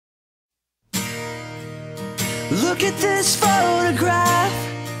Look at this photograph.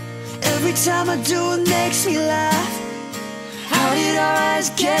 Every time I do it makes me laugh. How did our eyes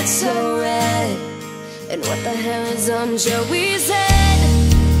get so red? And what the hell is on Joey's head?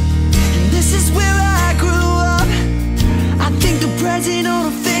 And this is where I grew up. I think the president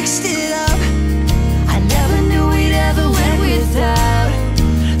oughta fixed it up. I never knew we'd ever went without.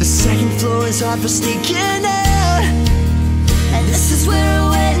 The second floor is hard for sneaking out. And this is where I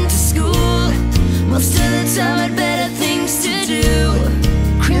went to school. Most of the time I'd better things to do.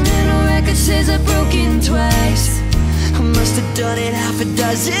 Criminal record says I've broken twice. I must have done it half a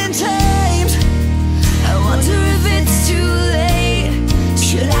dozen times. I wonder if it's too late.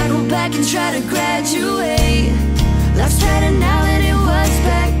 Should I go back and try to graduate? Life's better now than it was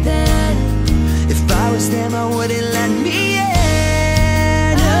back then. If I was them, I wouldn't let me in.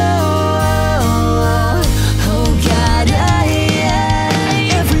 Oh God,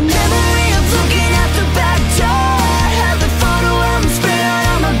 every memory of looking out the back door. Have the photo of them spread out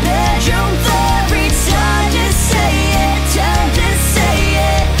on my bedroom floor. every time to say it, time to say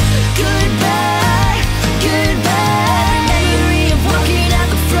it. Goodbye, goodbye. Memory of walking out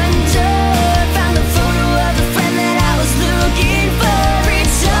the front door. Found the photo of the friend that I was looking for. Every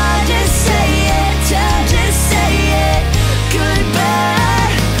time to say it, time to say it.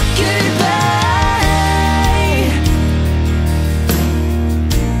 Goodbye, goodbye.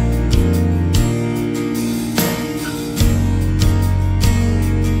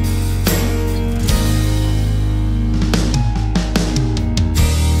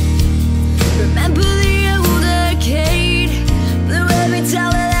 Remember the old arcade, blew every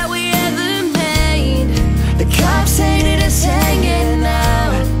dollar that we ever made. The cops hated us hanging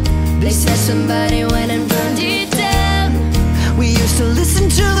out. They said somebody went and burned it down. We used to listen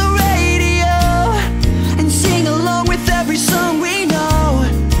to the radio and sing along with every song we know.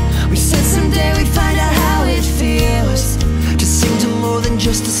 We said someday we'd find out how it feels To sing to more than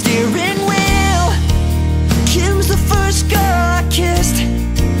just a steering wheel. Kim was the first girl I kissed.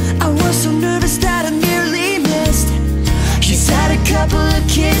 I was so nervous that I nearly missed. She's had a couple of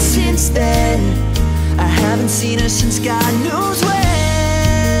kids since then. I haven't seen her since God knows when.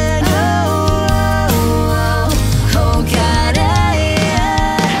 Oh God,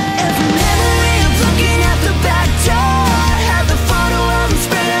 Every memory of looking out the back door. Have the photo of them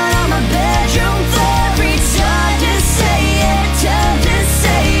spread out on my bedroom floor. every time to say it, time to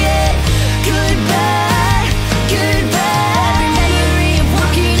say it. Goodbye, goodbye. Memory of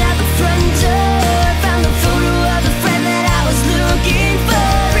walking out the front door. Found the photo of the friend that I was looking for.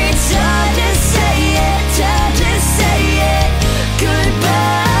 Every time to say it, time to say it.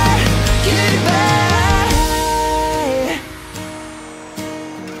 Goodbye, goodbye.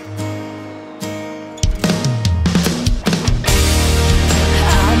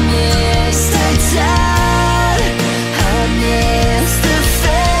 I miss the time, I miss the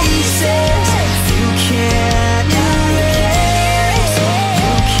faces. You can't erase,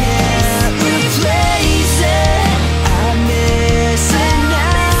 you can't replace it. I miss it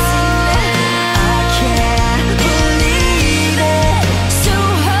now, I can't believe it. So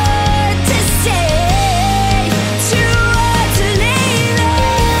hard to say, too hard to leave it.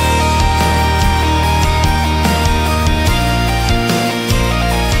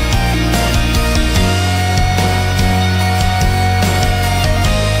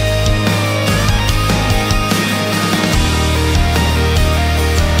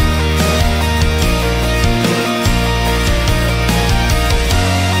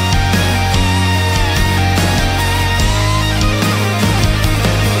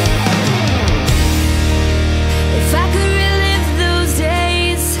 If I could relive those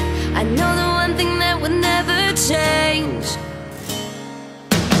days, I know the one thing that would never change.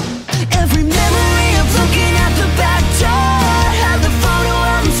 Every memory of looking out the back door. Have the photo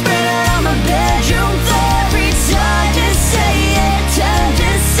of them spread out on my bedroom floor. Every time to say it, time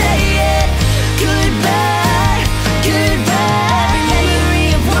to say it. Goodbye, goodbye. Memory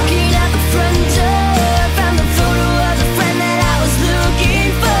of walking out the front door. Found the photo of the friend that I was looking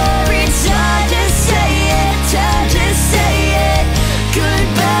for. Every time to say it, time to say it.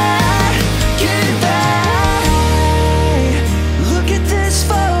 Goodbye, goodbye. Look at this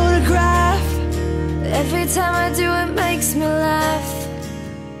photograph. Every time I do it makes me laugh.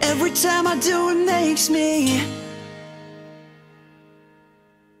 Every time I do it makes me